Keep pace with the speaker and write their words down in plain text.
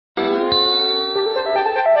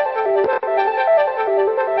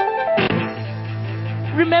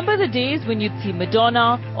Remember the days when you'd see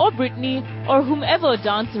Madonna or Britney or whomever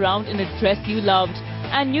dance around in a dress you loved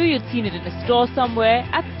and knew you'd seen it in a store somewhere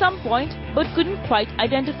at some point but couldn't quite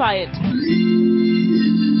identify it?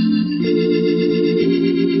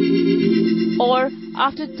 Or,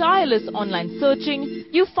 after tireless online searching,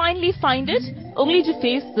 you finally find it, only to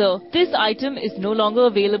face the "this item is no longer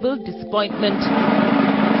available" disappointment.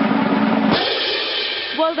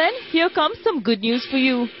 Well then, here comes some good news for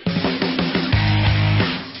you.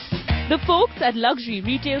 The folks at luxury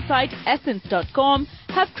retail site Essence.com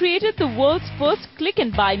have created the world's first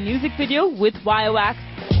click-and-buy music video with wire wax.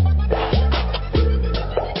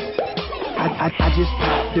 I just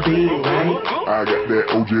popped the beat, right? I got that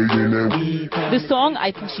OJ in there. The song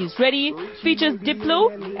I Think She's Ready features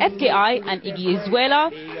Diplo, SKI and Iggy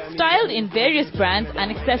Azalea, styled in various brands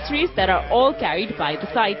and accessories that are all carried by the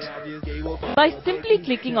site. By simply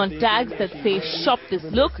clicking on tags that say "Shop this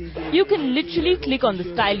look," you can literally click on the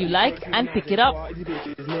style you like and pick it up.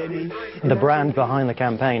 The brand behind the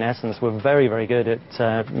campaign, Essence, were very, very good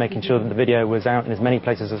at making sure that the video was out in as many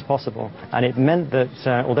places as possible. And it meant that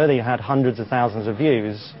although they had hundreds of thousands of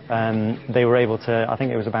views, they were able to, I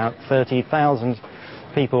think it was about 30,000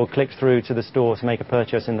 people clicked through to the store to make a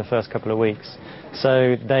purchase in the first couple of weeks.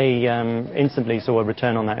 So they instantly saw a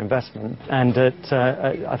return on that investment. And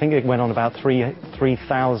I think it went on about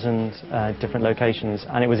 3,000 different locations,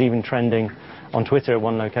 and it was even trending on Twitter at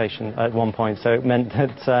one point. So it meant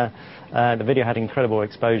that the video had incredible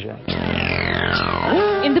exposure.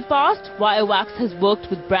 In the past, wire wax has worked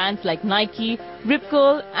with brands like Nike, Rip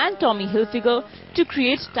Curl and Tommy Hilfiger to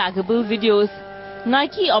create taggable videos.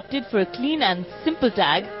 Nike opted for a clean and simple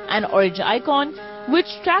tag, an orange icon, which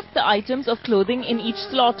tracked the items of clothing in each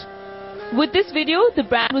slot. With this video, the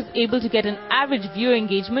brand was able to get an average viewer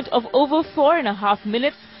engagement of over 4.5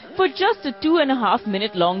 minutes for just a 2.5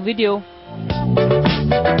 minute long video.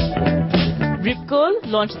 Rip Curl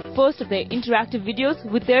launched the first of their interactive videos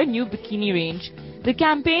with their new bikini range. The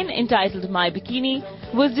campaign, entitled My Bikini,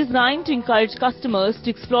 was designed to encourage customers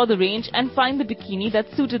to explore the range and find the bikini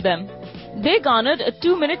that suited them. They garnered a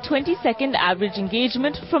 2-minute 20-second average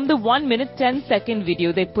engagement from the 1-minute 10-second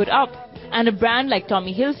video they put up. And a brand like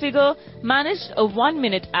Tommy Hilfiger managed a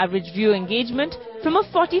 1-minute average view engagement from a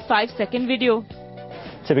 45-second video.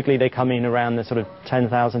 Typically they come in around the sort of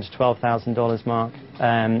 $10,000 to $12,000 mark,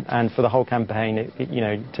 and for the whole campaign,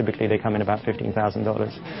 typically they come in about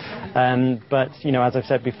 $15,000. But as I've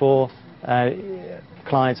said before,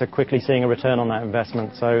 clients are quickly seeing a return on that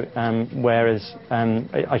investment. So whereas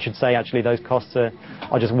I should say actually those costs are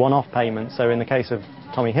just one-off payments. So in the case of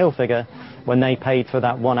Tommy Hilfiger, when they paid for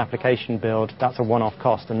that one application build, that's a one-off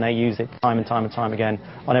cost, and they use it time and time and time again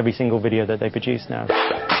on every single video that they produce now.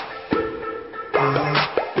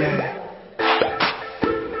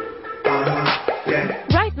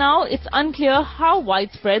 Right now, it's unclear how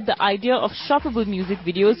widespread the idea of shoppable music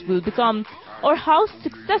videos will become, or how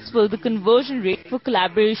successful the conversion rate for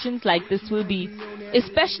collaborations like this will be,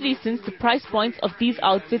 especially since the price points of these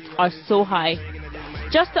outfits are so high.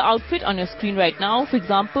 Just the outfit on your screen right now, for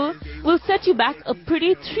example, will set you back a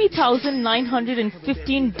pretty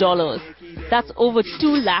 $3,915. That's over 2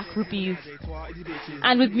 lakh rupees.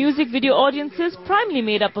 And with music video audiences primarily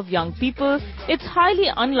made up of young people, it's highly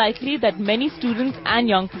unlikely that many students and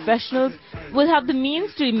young professionals will have the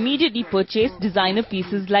means to immediately purchase designer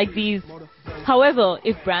pieces like these. However,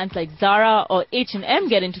 if brands like Zara or H&M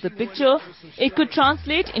get into the picture, it could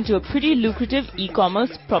translate into a pretty lucrative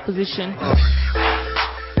e-commerce proposition.